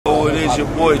It's your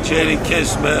boy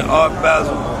Jadakiss, man.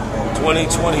 ArtBasel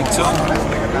 2022.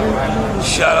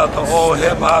 Shout out to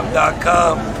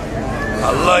AllHipHop.com.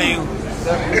 I love you.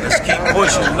 Let's keep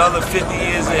pushing another 50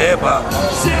 years of hip hop.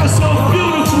 Sounds so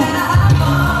beautiful.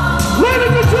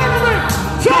 Ladies and gentlemen,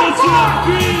 John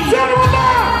General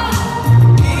Lamb,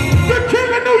 the King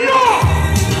of New York.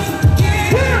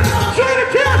 Here,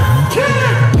 Jadakiss,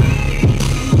 King.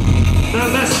 Now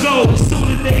let's go. As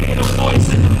soon as they hear the voice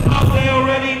in the flow, they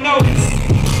already know this.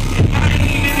 And I ain't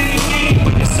even in the game,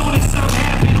 but as soon as something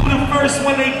happens, who the first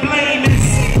one they blame is?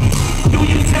 Do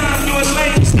your time, you're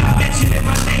late. Stop mentioning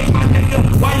my name, my nigga.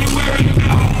 Why you worried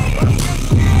about?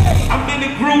 I'm in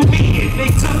the groove meeting.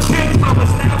 They took pin from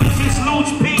us, now it's just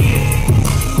loose peeing.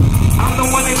 I'm the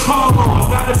one they call on.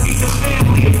 Gotta be the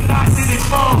family, if not, then it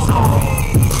falls on.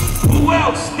 Who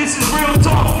else? This is real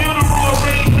talk. Funeral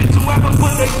arrangements, whoever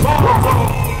put their paws on.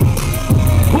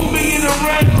 Who be in the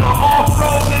regular,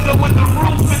 off-road nigga with the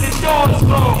roof and the doors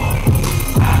gone.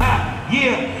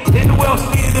 Yeah, and who else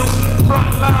be in the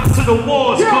front line to the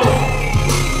wars go?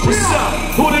 What's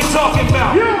up? Who they talking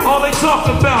about? All they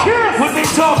talking about? What they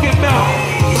talking about?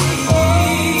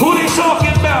 Who they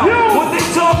talking about? What they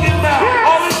talking about?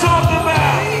 All they talking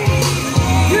about?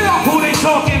 Who they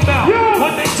talking about?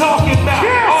 What they talking about?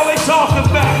 All they talking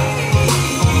about?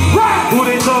 Who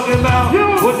they talking about?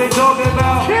 What they talking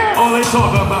about? All they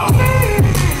talking about?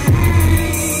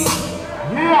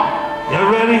 Y'all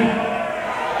ready?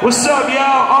 What's up,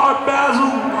 y'all?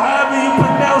 ArtBasel, however you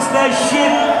pronounce that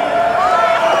shit.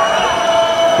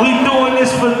 We doing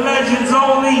this for legends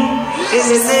only, in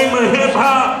the name of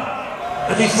hip-hop.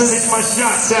 Let me finish my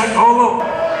shot, Zach. Hold on.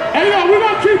 Hey, yo, we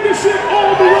gonna keep this shit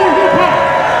all the way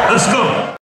hip-hop. Let's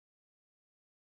go.